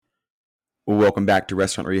Welcome back to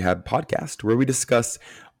Restaurant Rehab Podcast, where we discuss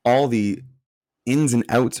all the ins and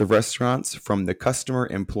outs of restaurants from the customer,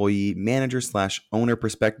 employee, manager / owner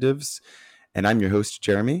perspectives. And I'm your host,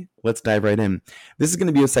 Jeremy. Let's dive right in. This is going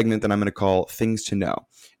to be a segment that I'm going to call Things to Know.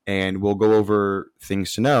 And we'll go over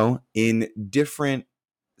things to know in different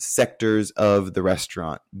sectors of the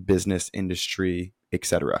restaurant, business, industry,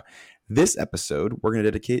 etc. This episode, we're going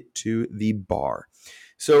to dedicate to the bar.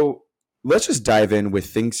 So let's just dive in with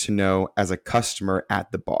things to know as a customer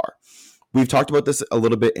at the bar. We've talked about this a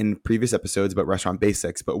little bit in previous episodes about restaurant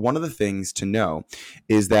basics, but one of the things to know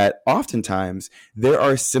is that oftentimes there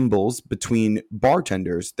are symbols between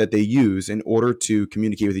bartenders that they use in order to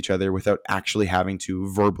communicate with each other without actually having to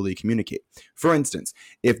verbally communicate. For instance,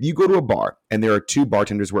 if you go to a bar and there are two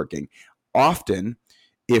bartenders working, often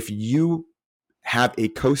if you have a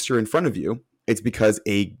coaster in front of you, it's because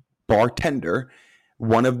a bartender,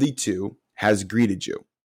 one of the two, has greeted you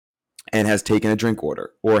and has taken a drink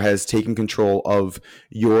order or has taken control of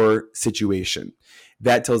your situation.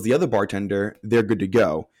 That tells the other bartender they're good to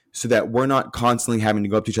go, so that we're not constantly having to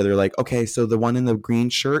go up to each other like, okay, so the one in the green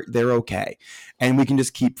shirt, they're okay. And we can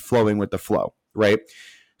just keep flowing with the flow, right?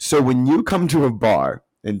 So when you come to a bar,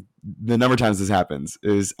 and the number of times this happens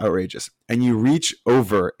is outrageous, and you reach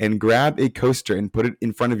over and grab a coaster and put it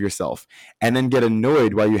in front of yourself and then get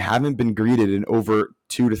annoyed while you haven't been greeted in over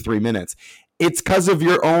 2 to 3 minutes, it's because of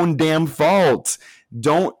your own damn fault.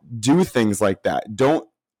 Don't do things like that. Don't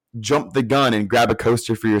jump the gun and grab a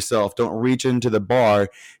coaster for yourself. Don't reach into the bar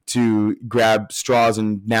to grab straws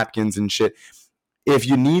and napkins and shit. If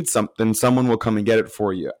you need something, someone will come and get it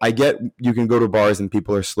for you. I get you can go to bars and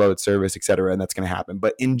people are slow at service, etc., and that's going to happen.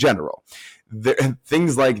 But in general,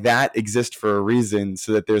 things like that exist for a reason,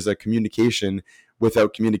 so that there's a communication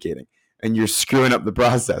without communicating. And you're screwing up the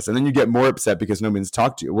process. And then you get more upset because no one's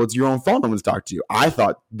talked to you. Well, it's your own fault no one's talked to you. I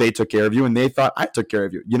thought they took care of you and they thought I took care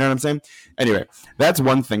of you. You know what I'm saying? Anyway, that's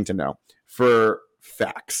one thing to know for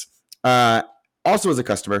facts. Also, as a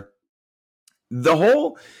customer,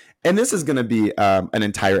 and this is going to be an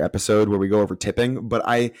entire episode where we go over tipping, but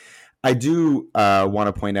I do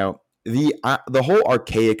want to point out the whole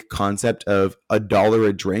archaic concept of $1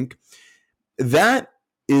 a drink. That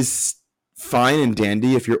is fine and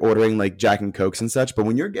dandy if you're ordering like Jack and Cokes and such, but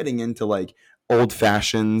when you're getting into like old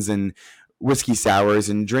fashions and whiskey sours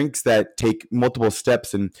and drinks that take multiple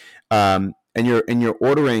steps, and you're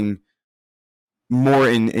ordering more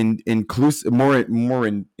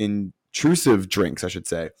intrusive drinks, I should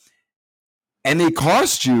say, and they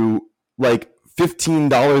cost you like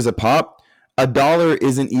 $15 a pop, $1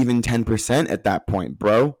 isn't even 10% at that point,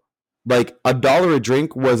 bro. Like $1 a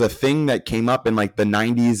drink was a thing that came up in like the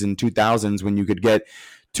 90s and 2000s when you could get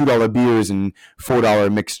 $2 beers and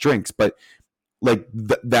 $4 mixed drinks. But like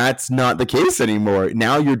that's not the case anymore.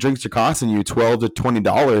 Now your drinks are costing you $12 to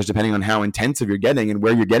 $20 depending on how intensive you're getting and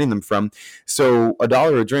where you're getting them from. So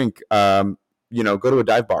 $1 a drink, go to a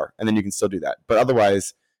dive bar and then you can still do that. But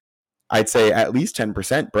otherwise, I'd say at least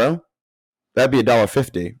 10%, bro. That'd be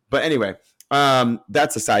 $1.50. But anyway,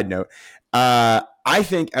 that's a side note. I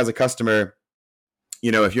think as a customer,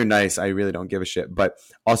 if you're nice, I really don't give a shit. But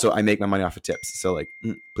also, I make my money off of tips. So, like,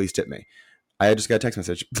 please tip me. I just got a text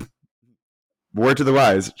message. Word to the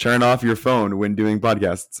wise, turn off your phone when doing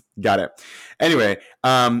podcasts. Got it. Anyway,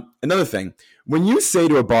 another thing. When you say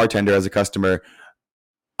to a bartender as a customer,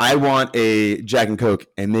 I want a Jack and Coke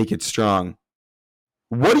and make it strong,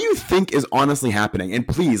 what do you think is honestly happening? And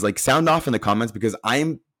please, like, sound off in the comments, because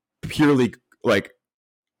I'm purely, like,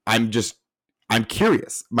 I'm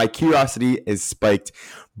curious. My curiosity is spiked,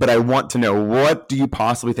 but I want to know, what do you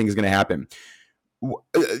possibly think is going to happen?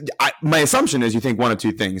 My assumption is you think one of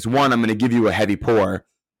two things. One, I'm going to give you a heavy pour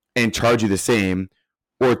and charge you the same.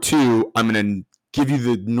 Or two, I'm going to give you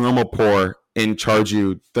the normal pour and charge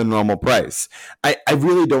you the normal price. I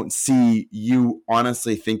really don't see you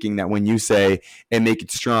honestly thinking that when you say and make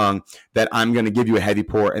it strong that I'm going to give you a heavy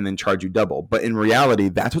pour and then charge you double. But in reality,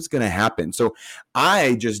 that's what's going to happen. So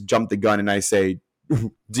I just jump the gun and I say,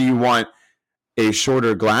 do you want a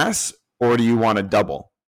shorter glass or do you want a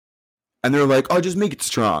double? And they're like, oh, just make it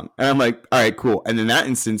strong. And I'm like, all right, cool. And in that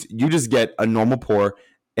instance, you just get a normal pour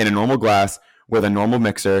in a normal glass with a normal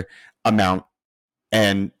mixer amount,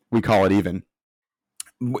 and we call it even.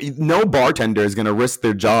 No bartender is going to risk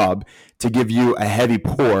their job to give you a heavy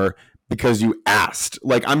pour because you asked.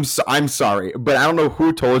 Like, I'm sorry, but I don't know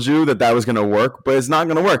who told you that was going to work, but it's not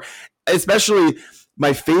going to work. Especially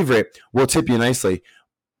my favorite, will tip you nicely.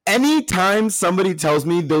 Anytime somebody tells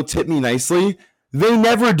me they'll tip me nicely, they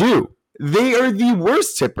never do. They are the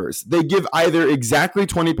worst tippers. They give either exactly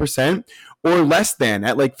 20% or less than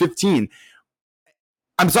at like 15.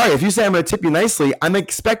 I'm sorry, if you say I'm going to tip you nicely, I'm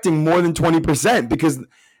expecting more than 20% because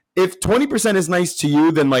if 20% is nice to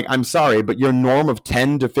you, then like, I'm sorry, but your norm of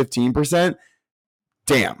 10 to 15%,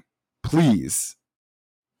 damn, please,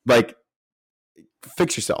 like,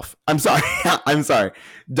 fix yourself. I'm sorry. I'm sorry.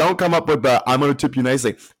 Don't come up with the, I'm going to tip you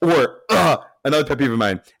nicely. Or another pet peeve of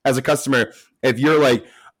mine as a customer, if you're like,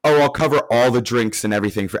 oh, I'll cover all the drinks and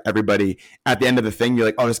everything for everybody at the end of the thing, you're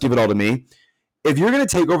like, oh, just give it all to me. If you're going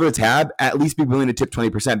to take over the tab, at least be willing to tip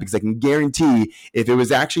 20% because I can guarantee if it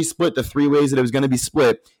was actually split the 3 ways that it was going to be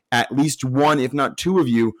split, at least one, if not two of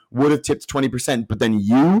you would have tipped 20%. But then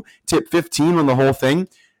you tip 15 on the whole thing.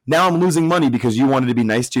 Now I'm losing money because you wanted to be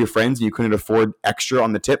nice to your friends and you couldn't afford extra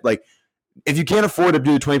on the tip. Like, if you can't afford to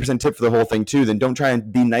do the 20% tip for the whole thing too, then don't try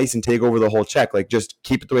and be nice and take over the whole check. Like, just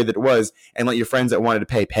keep it the way that it was and let your friends that wanted to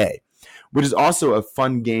pay. Which is also a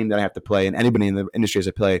fun game that I have to play, and anybody in the industry has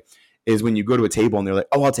to play, is when you go to a table and they're like,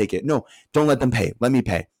 oh, I'll take it. No, don't let them pay. Let me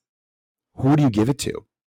pay. Who do you give it to?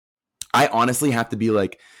 I honestly have to be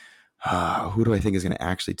like, who do I think is going to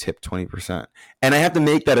actually tip 20%? And I have to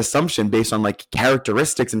make that assumption based on like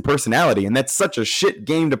characteristics and personality. And that's such a shit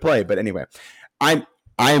game to play. But anyway,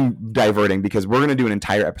 I'm diverting because we're going to do an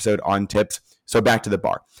entire episode on tips. So back to the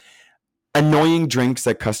bar. Annoying drinks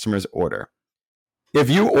that customers order. If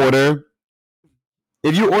you order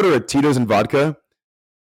a Tito's and vodka,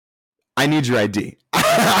 I need your ID.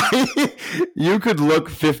 You could look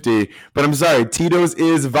 50, but I'm sorry, Tito's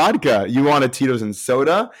is vodka. You want a Tito's and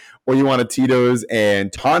soda, or you want a Tito's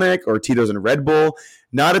and tonic, or Tito's and Red Bull,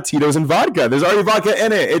 not a Tito's and vodka. There's already vodka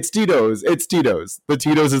in it. It's Tito's. It's Tito's. The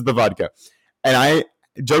Tito's is the vodka. And I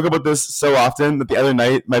joke about this so often that the other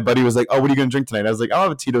night, my buddy was like, oh, what are you going to drink tonight? I was like, I'll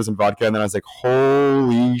have a Tito's and vodka. And then I was like,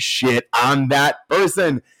 holy shit, I'm that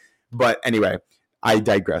person. But anyway, I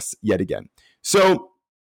digress yet again. So,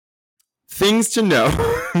 things to know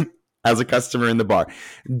as a customer in the bar.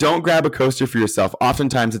 Don't grab a coaster for yourself.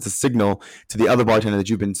 Oftentimes, it's a signal to the other bartender that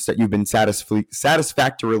you've been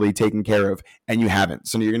satisfactorily taken care of, and you haven't.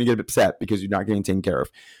 So you're going to get upset because you're not getting taken care of.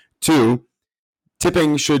 2,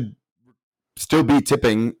 tipping should still be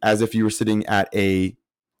tipping as if you were sitting at a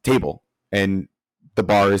table and the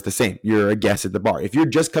bar is the same. You're a guest at the bar. If you're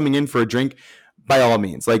just coming in for a drink, by all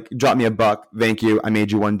means, like, drop me a buck. Thank you. I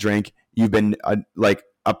made you one drink. You've been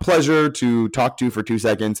a pleasure to talk to for 2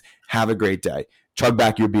 seconds. Have a great day. Chug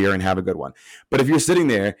back your beer and have a good one. But if you're sitting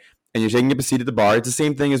there and you're taking up a seat at the bar, it's the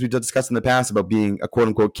same thing as we discussed in the past about being a quote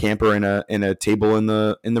unquote camper in a table in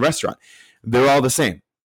the restaurant. They're all the same.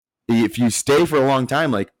 If you stay for a long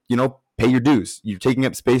time, pay your dues. You're taking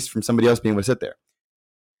up space from somebody else being able to sit there.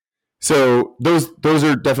 So those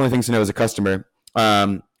are definitely things to know as a customer.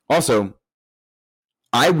 Also,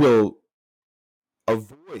 I will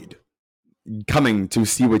avoid coming to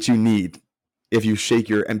see what you need if you shake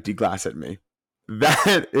your empty glass at me.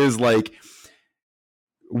 That is like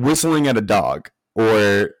whistling at a dog,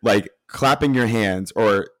 or like clapping your hands,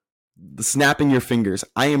 or snapping your fingers.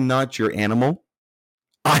 I am not your animal.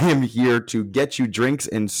 I am here to get you drinks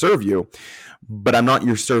and serve you, but I'm not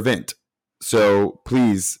your servant. So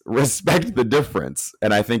please respect the difference.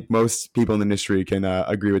 And I think most people in the industry can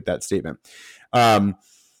agree with that statement.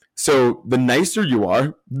 So the nicer you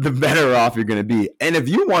are, the better off you're going to be. And if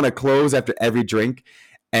you want to close after every drink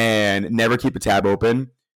and never keep a tab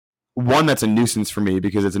open, one, that's a nuisance for me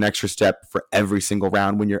because it's an extra step for every single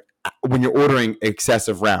round when you're ordering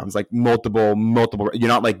excessive rounds, like multiple. You're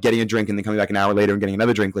not like getting a drink and then coming back an hour later and getting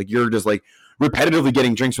another drink. Like, you're just like repetitively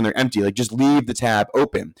getting drinks when they're empty. Like, just leave the tab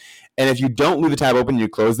open. And if you don't leave the tab open, you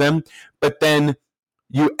close them, but then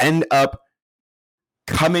you end up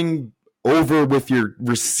coming over with your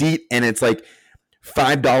receipt and it's like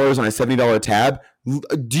 $5 on a $70 tab.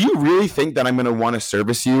 Do you really think that I'm going to want to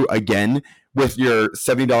service you again with your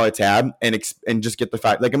 $70 tab and just get the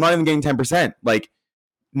fact, like, I'm not even getting 10%. Like,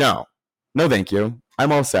 no, thank you.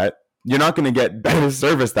 I'm all set. You're not going to get better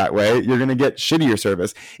service that way. You're going to get shittier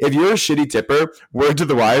service. If you're a shitty tipper, word to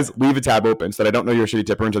the wise, leave a tab open so that I don't know you're a shitty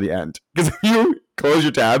tipper until the end. Because if you close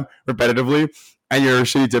your tab repetitively and you're a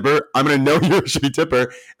shitty tipper, I'm going to know you're a shitty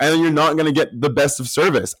tipper, and then you're not going to get the best of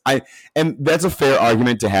service. And that's a fair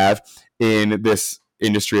argument to have in this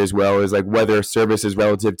industry as well, is like whether service is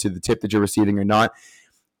relative to the tip that you're receiving or not.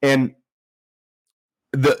 And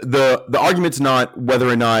the argument's not whether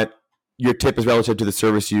or not your tip is relative to the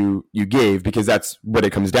service you gave, because that's what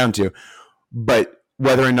it comes down to, but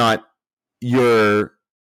whether or not your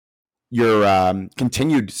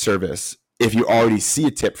continued service, if you already see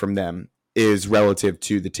a tip from them, is relative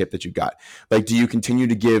to the tip that you got. Like, do you continue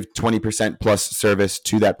to give 20% plus service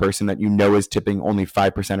to that person that you know is tipping only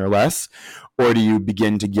 5% or less, or do you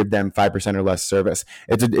begin to give them 5% or less service?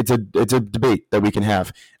 It's a debate that we can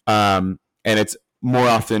have, and it's more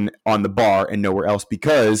often on the bar and nowhere else,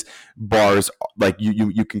 because bars, like,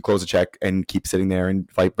 you can close a check and keep sitting there, and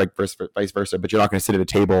like vice versa, but you're not going to sit at a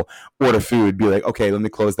table, order food, be like, okay, let me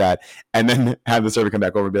close that, and then have the server come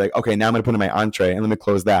back over and be like, okay, now I'm going to put in my entree and let me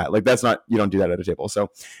close that. Like, that's not, you don't do that at a table. So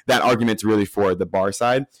that argument's really for the bar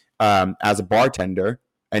side. As a bartender,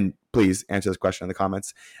 and please answer this question in the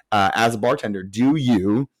comments, as a bartender, do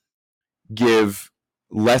you give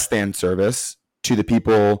less than service to the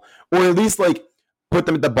people, or at least like put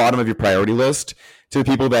them at the bottom of your priority list, to the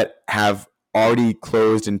people that have already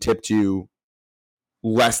closed and tipped you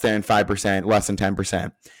less than 5%, less than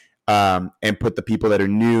 10%, and put the people that are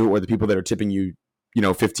new, or the people that are tipping you,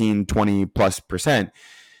 15, 20 plus percent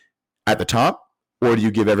at the top? Or do you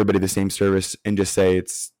give everybody the same service and just say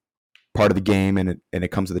it's part of the game and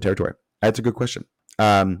it comes with the territory? That's a good question.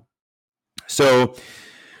 So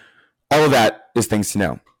all of that is things to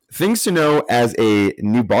know. Things to know as a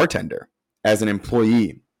new bartender, as an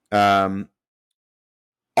employee.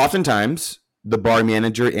 Oftentimes, the bar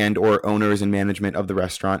manager and or owners and management of the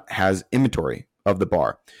restaurant has inventory of the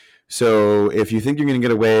bar. So if you think you're going to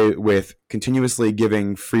get away with continuously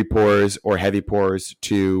giving free pours or heavy pours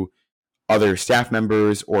to other staff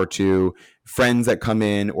members, or to friends that come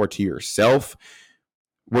in, or to yourself,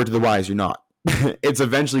 word to the wise, you're not. It's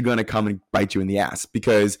eventually going to come and bite you in the ass,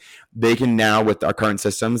 because they can now, with our current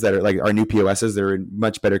systems that are like our new POSs, they're in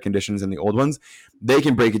much better conditions than the old ones. They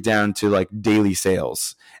can break it down to like daily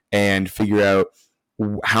sales and figure out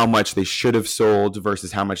how much they should have sold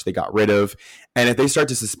versus how much they got rid of. And if they start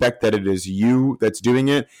to suspect that it is you that's doing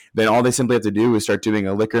it, then all they simply have to do is start doing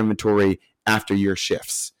a liquor inventory after your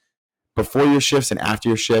shifts. Before your shifts and after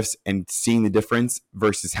your shifts, and seeing the difference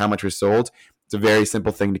versus how much was sold. It's a very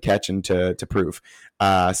simple thing to catch and to prove.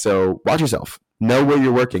 So watch yourself. Know where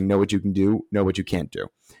you're working. Know what you can do. Know what you can't do.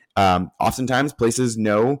 Oftentimes, places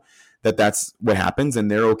know that that's what happens,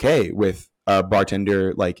 and they're okay with a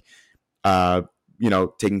bartender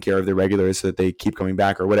taking care of their regulars so that they keep coming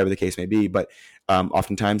back, or whatever the case may be. But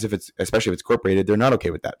oftentimes, especially if it's corporated, they're not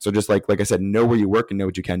okay with that. So just like I said, know where you work and know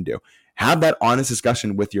what you can do. Have that honest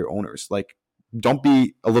discussion with your owners. Like, don't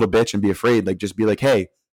be a little bitch and be afraid. Like, just be like, hey,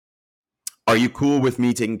 are you cool with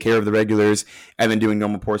me taking care of the regulars and then doing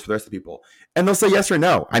normal pours for the rest of the people? And they'll say yes or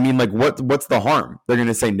no. I mean, like, what's the harm? They're going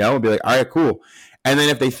to say no and be like, all right, cool. And then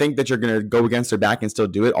if they think that you're going to go against their back and still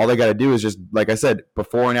do it, all they got to do is just, like I said,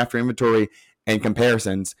 before and after inventory and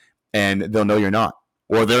comparisons, and they'll know you're not,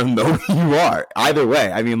 or they'll know you are. Either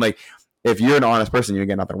way, I mean, like, if you're an honest person, you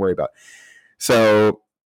got nothing to worry about. So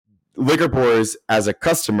liquor pours as a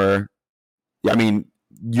customer, I mean,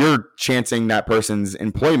 you're chancing that person's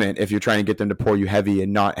employment if you're trying to get them to pour you heavy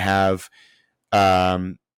and not have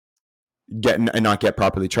not get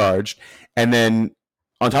properly charged. And then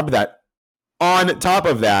on top of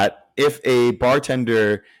that, if a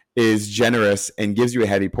bartender is generous and gives you a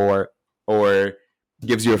heavy pour or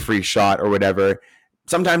gives you a free shot or whatever,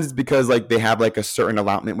 sometimes it's because like they have like a certain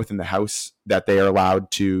allotment within the house that they are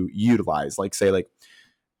allowed to utilize, like say like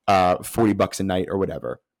 $40 a night or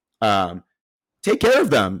whatever. Take care of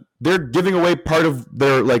them. They're giving away part of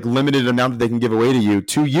their like limited amount that they can give away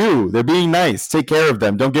to you. They're being nice. Take care of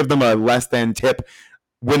them. Don't give them a less than tip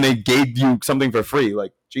when they gave you something for free.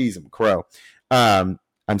 Like, geez, I'm crow. I'm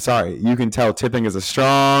sorry. You can tell tipping is a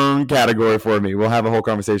strong category for me. We'll have a whole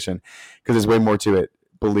conversation because there's way more to it.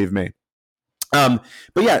 Believe me. But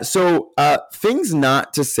yeah, so things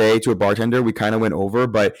not to say to a bartender, we kind of went over,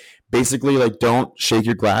 but basically like, don't shake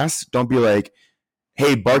your glass. Don't be like,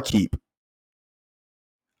 hey, barkeep,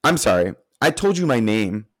 I'm sorry, I told you my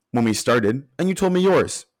name when we started and you told me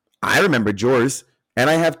yours. I remembered yours and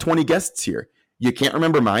I have 20 guests here. You can't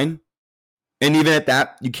remember mine? And even at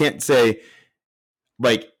that, you can't say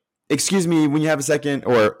like, excuse me, when you have a second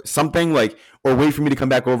or something, like, or wait for me to come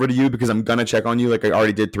back over to you because I'm going to check on you like I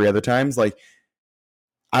already did 3 other times. Like,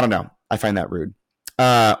 I don't know. I find that rude.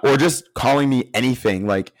 Or just calling me anything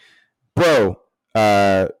like, bro,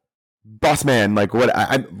 boss man, like what?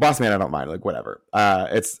 Boss man, I don't mind, like whatever.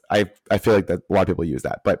 I feel like that a lot of people use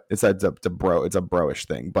that, but it's a bro-ish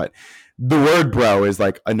thing. But the word bro is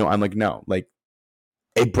like, no, I'm like, no, like,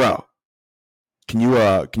 hey bro, can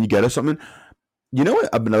you get us something? You know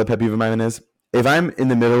what another pet peeve of mine is? If I'm in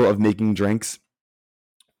the middle of making drinks,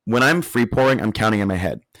 when I'm free pouring, I'm counting in my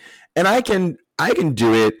head, and I can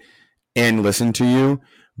do it and listen to you,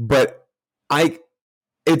 but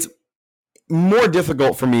it's more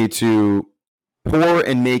difficult for me to pour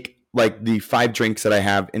and make like the 5 drinks that I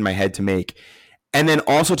have in my head to make, and then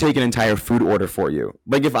also take an entire food order for you.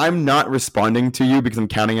 Like if I'm not responding to you because I'm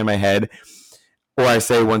counting in my head, or I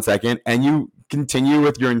say 1 second, and you continue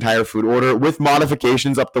with your entire food order with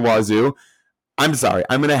modifications up the wazoo, I'm sorry.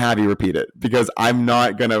 I'm going to have you repeat it because I'm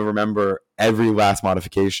not going to remember every last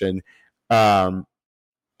modification. Sometimes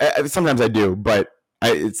I do, but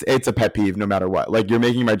it's a pet peeve no matter what. Like you're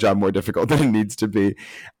making my job more difficult than it needs to be.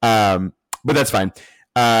 But that's fine.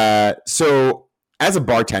 So as a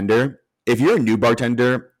bartender, if you're a new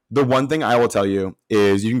bartender, the one thing I will tell you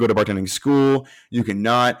is you can go to bartending school. You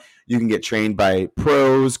cannot. You can get trained by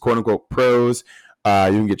pros, quote unquote pros. You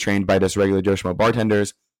can get trained by just regular Joe Schmo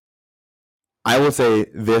bartenders. I will say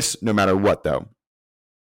this no matter what, though.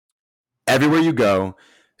 Everywhere you go,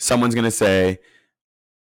 someone's going to say,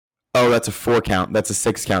 oh, that's a 4 count, that's a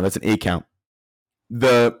 6 count, that's an 8 count.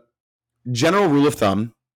 The general rule of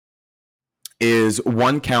thumb is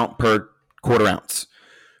 1 count per quarter ounce.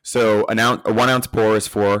 So a 1 ounce pour is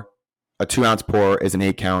 4, a 2 ounce pour is an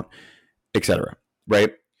 8 count, etc.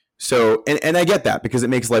 Right? So, and I get that because it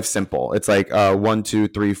makes life simple. It's like 1, 2,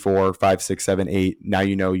 3, 4, 5, 6, 7, 8. Now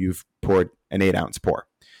you know you've poured an 8 ounce pour.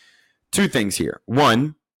 2 things here.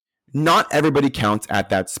 1, not everybody counts at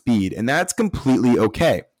that speed, and that's completely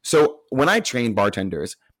okay. So when I train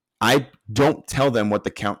bartenders, I don't tell them what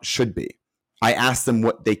the count should be. I ask them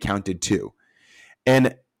what they counted to.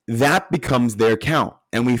 And that becomes their count.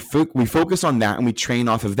 And we focus on that and we train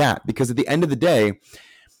off of that. Because at the end of the day,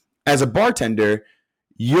 as a bartender,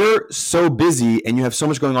 you're so busy and you have so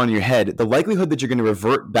much going on in your head, the likelihood that you're going to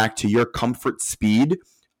revert back to your comfort speed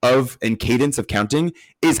and cadence of counting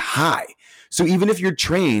is high. So even if you're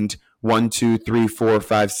trained 1, 2, 3, 4,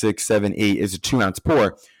 5, 6, 7, 8 is a 2 ounce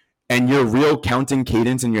pour, and your real counting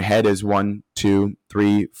cadence in your head is 1, 2,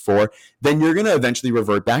 3, 4, then you're going to eventually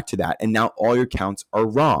revert back to that. And now all your counts are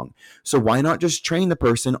wrong. So why not just train the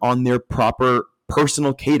person on their proper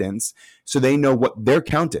personal cadence so they know what their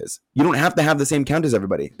count is? You don't have to have the same count as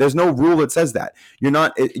everybody. There's no rule that says that. You know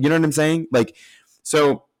what I'm saying? Like,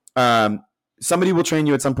 so somebody will train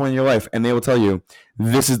you at some point in your life and they will tell you,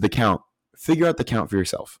 this is the count. Figure out the count for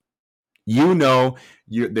yourself. You know,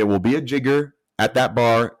 there will be a jigger at that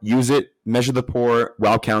bar. Use it, measure the pour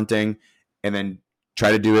while counting, and then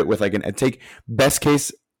try to do it with like best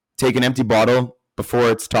case, take an empty bottle before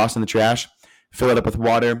it's tossed in the trash, fill it up with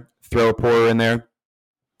water, throw a pourer in there,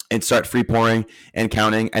 and start free pouring and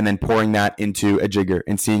counting, and then pouring that into a jigger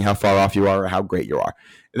and seeing how far off you are or how great you are.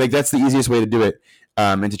 Like that's the easiest way to do it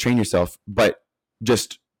and to train yourself. But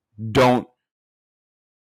just don't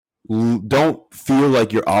feel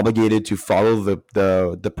like you're obligated to follow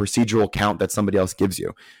the procedural count that somebody else gives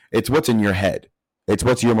you. It's what's in your head. It's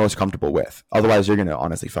what you're most comfortable with. Otherwise, you're going to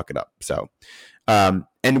honestly fuck it up. So,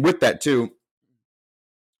 and with that too,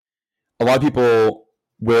 a lot of people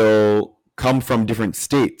will come from different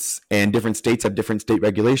states, and different states have different state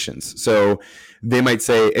regulations. So they might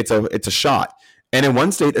say it's a shot. And in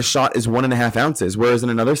one state, a shot is 1.5 ounces, whereas in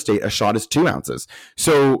another state, a shot is 2 ounces.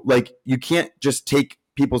 So like you can't just take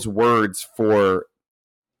people's words for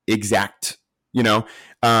exact,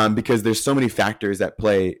 because there's so many factors that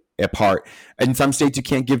play a part. In some states, you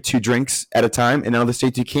can't give 2 drinks at a time. In other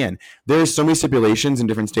states, you can. There's so many stipulations in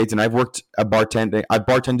different states. And I've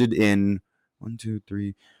bartended in 1, 2,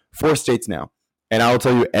 3, 4 states now. And I will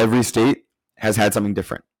tell you, every state has had something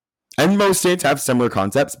different. And most states have similar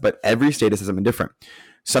concepts, but every state has something different.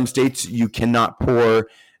 Some states, you cannot pour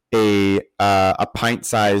a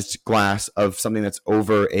pint-sized glass of something that's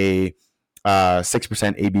over a 6%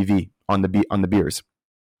 ABV on the beers.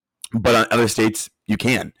 But on other states, you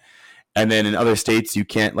can. And then in other states, you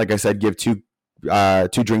can't, like I said, give two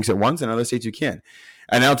drinks at once. In other states, you can.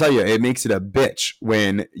 And I'll tell you, it makes it a bitch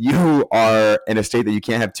when you are in a state that you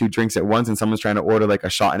can't have 2 drinks at once and someone's trying to order like a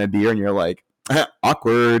shot and a beer and you're like,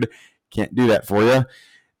 awkward, can't do that for you.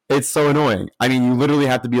 It's so annoying. I mean, you literally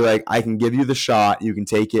have to be like, I can give you the shot, you can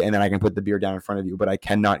take it, and then I can put the beer down in front of you, but I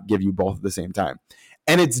cannot give you both at the same time.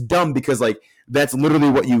 And it's dumb because like that's literally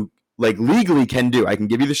what you like legally can do. I can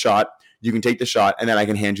give you the shot, you can take the shot, and then I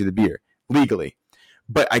can hand you the beer legally.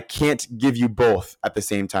 But I can't give you both at the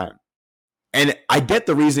same time. And I get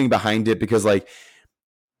the reasoning behind it because like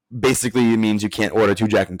basically it means you can't order 2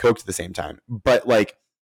 Jack and Cokes at the same time. But like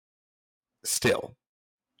still,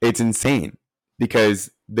 it's insane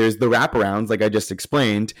because there's the wraparounds like I just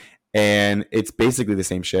explained, and it's basically the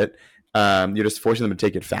same shit. You're just forcing them to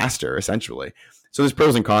take it faster, essentially. So there's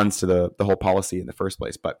pros and cons to the whole policy in the first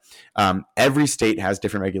place. But every state has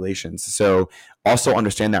different regulations. So also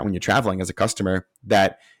understand that when you're traveling as a customer,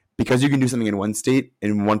 that because you can do something in one state,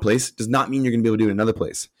 in one place, does not mean you're going to be able to do it in another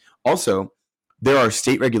place. Also, there are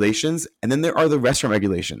state regulations, and then there are the restaurant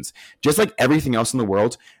regulations. Just like everything else in the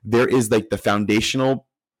world, there is like the foundational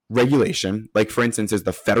regulation. Like, for instance, is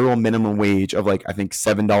the federal minimum wage of like, I think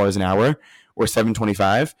 $7 an hour or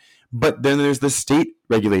 $7.25. But then there's the state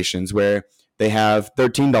regulations where they have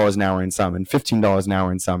 $13 an hour in some and $15 an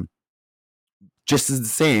hour in some. Just as the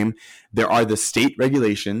same, there are the state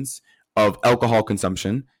regulations of alcohol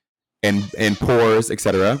consumption and pours,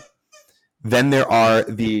 etc. Then there are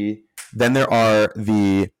the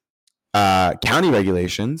county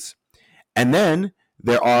regulations, and then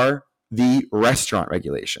there are the restaurant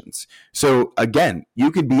regulations. So again,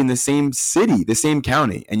 you could be in the same city, the same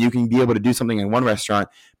county, and you can be able to do something in one restaurant,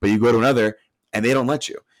 but you go to another and they don't let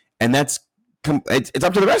you. And it's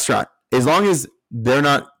up to the restaurant. As long as they're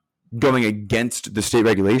not going against the state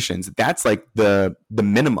regulations, that's like the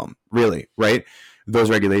minimum, really, right? Those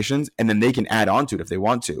regulations, and then they can add on to it if they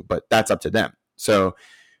want to, but that's up to them. So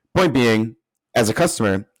point being, as a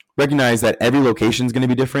customer, recognize that every location is going to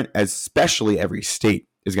be different, especially every state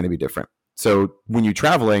is going to be different. So when you're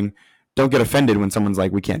traveling, don't get offended when someone's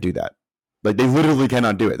like, we can't do that. Like, they literally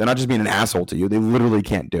cannot do it. They're not just being an asshole to you. They literally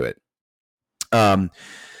can't do it. Yeah,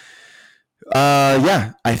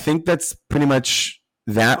 I think that's pretty much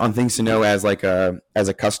that on things to know as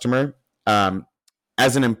a customer. I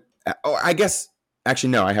guess, actually,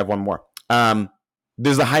 no, I have one more.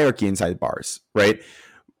 There's a hierarchy inside bars, right?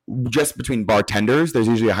 Just between bartenders, there's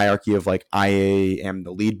usually a hierarchy of like, I am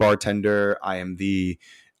the lead bartender. I am the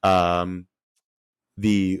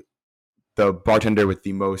bartender with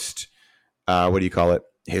the most, what do you call it?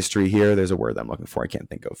 History here. There's a word I'm looking for. I can't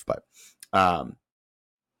think of, but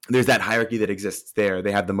there's that hierarchy that exists there.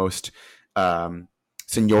 They have the most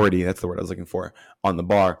seniority. That's the word I was looking for on the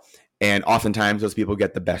bar. And oftentimes those people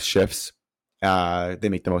get the best shifts. They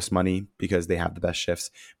make the most money because they have the best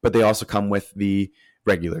shifts, but they also come with the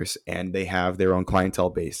regulars, and they have their own clientele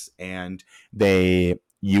base, and they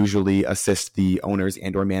usually assist the owners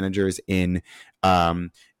and or managers in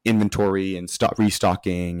inventory and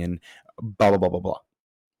restocking and blah, blah, blah, blah, blah.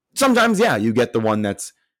 Sometimes, yeah, you get the one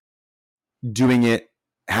that's doing it,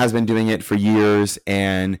 has been doing it for years,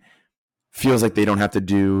 and feels like they don't have to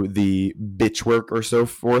do the bitch work or so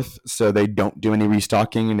forth, so they don't do any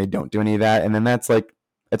restocking and they don't do any of that, and then that's like,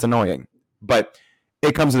 it's annoying, but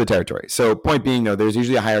it comes with the territory. So point being, though, there's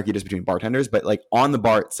usually a hierarchy just between bartenders, but like on the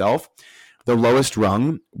bar itself, the lowest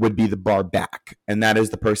rung would be the bar back, and that is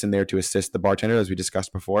the person there to assist the bartender, as we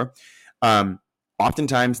discussed before.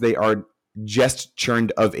 Oftentimes they are just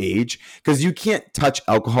churned of age, because you can't touch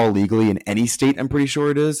alcohol legally in any state. I'm pretty sure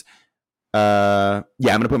it is. Yeah, I'm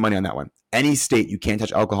going to put money on that one. Any state, you can't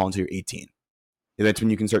touch alcohol until you're 18. That's when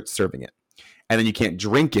you can start serving it. And then you can't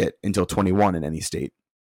drink it until 21 in any state.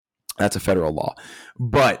 That's a federal law.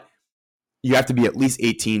 But you have to be at least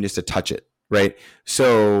 18 just to touch it, right?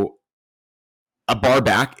 So a bar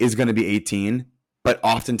back is going to be 18, but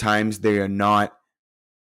oftentimes they are not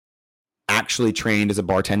actually trained as a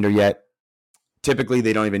bartender yet. Typically,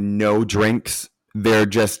 they don't even know drinks. They're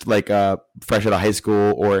just like fresh out of high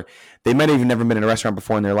school, or they might have even never been in a restaurant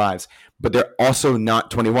before in their lives, but they're also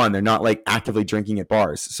not 21. They're not like actively drinking at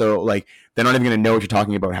bars. So like, they're not even going to know what you're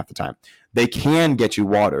talking about half the time. They can get you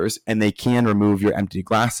waters and they can remove your empty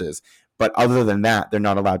glasses, but other than that, they're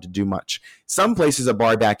not allowed to do much. Some places a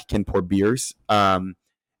bar back can pour beers and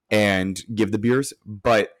give the beers,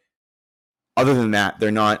 but other than that,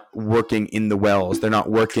 they're not working in the wells. They're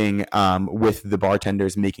not working with the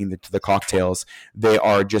bartenders making the cocktails. They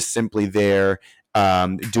are just simply there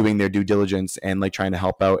doing their due diligence and like trying to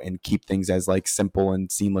help out and keep things as like simple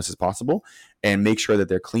and seamless as possible, and make sure that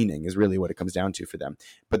they're cleaning is really what it comes down to for them.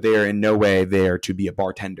 But they are in no way there to be a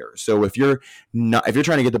bartender. So if you're trying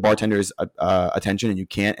to get the bartender's attention and you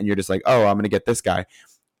can't, and you're just like, oh, I'm going to get this guy,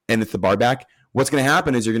 and it's the bar back, what's going to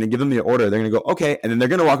happen is you're going to give them the order. They're going to go, okay. And then they're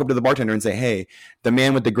going to walk up to the bartender and say, hey, the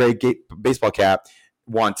man with the gray baseball cap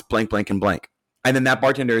wants blank, blank, and blank. And then that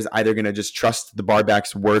bartender is either going to just trust the bar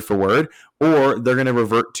back's word for word, or they're going to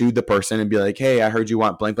revert to the person and be like, hey, I heard you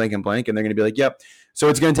want blank, blank, and blank. And they're going to be like, yep. So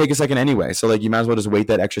it's going to take a second anyway. So like, you might as well just wait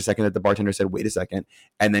that extra second that the bartender said, wait a second,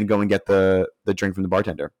 and then go and get the drink from the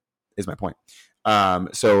bartender, is my point.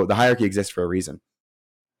 So the hierarchy exists for a reason.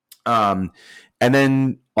 And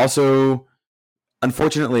then also,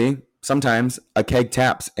 unfortunately, sometimes a keg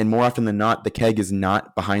taps, and more often than not, the keg is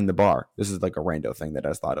not behind the bar. This is like a rando thing that I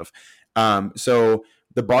just thought of. So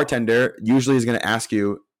the bartender usually is going to ask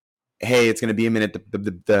you, hey, it's going to be a minute.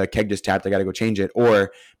 The keg just tapped. I got to go change it.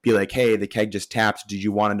 Or be like, hey, the keg just tapped. Did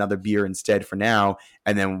you want another beer instead for now?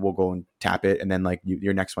 And then we'll go and tap it. And then like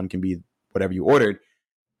your next one can be whatever you ordered.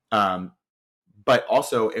 But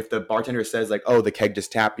also, if the bartender says like, "Oh, the keg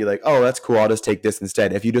just tapped," be like, "Oh, that's cool. I'll just take this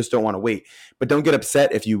instead." If you just don't want to wait, but don't get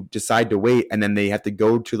upset if you decide to wait and then they have to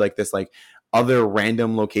go to like this like other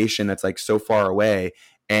random location that's like so far away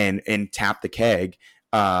and tap the keg.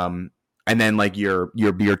 And then like your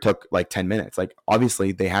beer took like 10 minutes. Like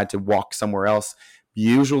obviously they had to walk somewhere else,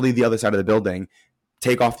 usually the other side of the building,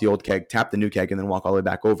 take off the old keg, tap the new keg, and then walk all the way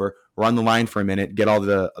back over, run the line for a minute, get all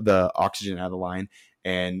the oxygen out of the line,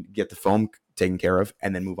 and get the foam taken care of,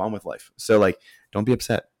 and then move on with life. So like, don't be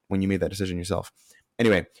upset when you made that decision yourself.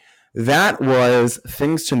 Anyway, that was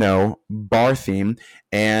things to know, bar theme,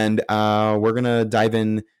 and we're gonna dive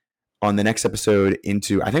in on the next episode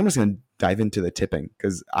into. I think I'm just gonna dive into the tipping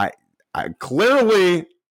because I clearly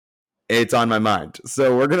it's on my mind.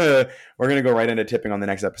 So we're gonna go right into tipping on the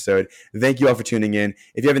next episode. Thank you all for tuning in.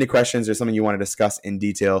 If you have any questions or something you want to discuss in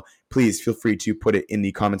detail, please feel free to put it in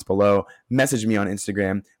the comments below. Message me on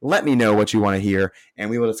Instagram. Let me know what you want to hear, and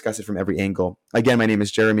we will discuss it from every angle. Again, my name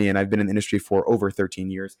is Jeremy, and I've been in the industry for over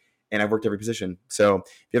 13 years, and I've worked every position. So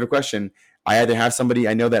if you have a question, I either have somebody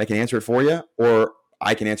I know that I can answer it for you, or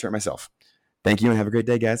I can answer it myself. Thank you, and have a great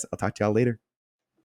day, guys. I'll talk to y'all later.